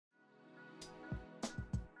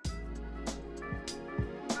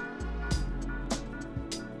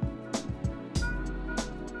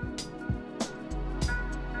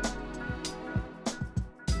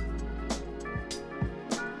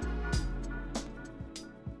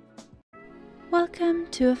Welcome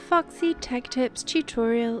to a Foxy Tech Tips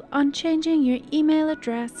tutorial on changing your email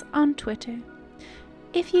address on Twitter.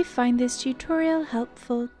 If you find this tutorial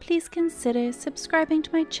helpful, please consider subscribing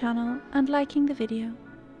to my channel and liking the video.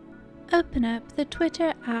 Open up the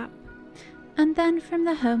Twitter app and then from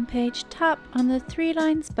the home page tap on the 3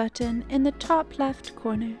 lines button in the top left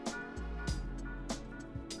corner.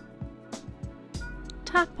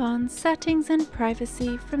 Tap on Settings and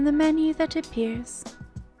Privacy from the menu that appears.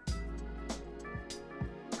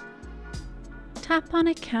 Tap on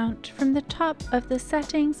Account from the top of the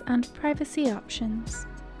Settings and Privacy options.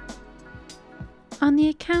 On the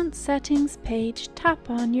Account Settings page, tap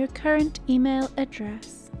on your current email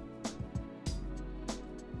address.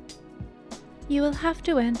 You will have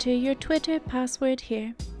to enter your Twitter password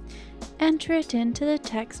here. Enter it into the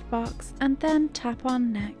text box and then tap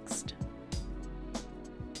on Next.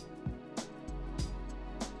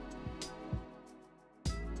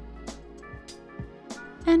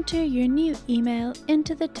 Enter your new email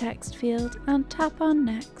into the text field and tap on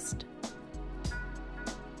Next.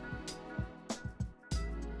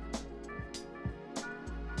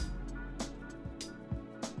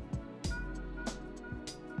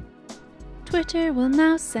 Twitter will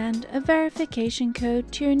now send a verification code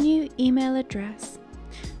to your new email address.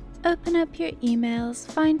 Open up your emails,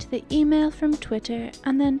 find the email from Twitter,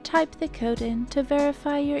 and then type the code in to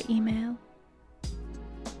verify your email.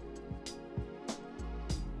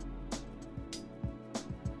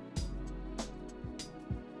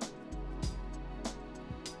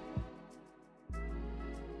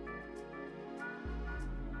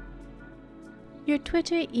 Your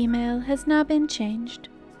Twitter email has now been changed.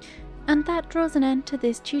 And that draws an end to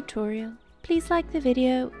this tutorial. Please like the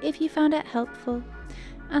video if you found it helpful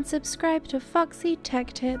and subscribe to Foxy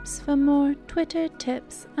Tech Tips for more Twitter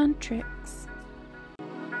tips and tricks.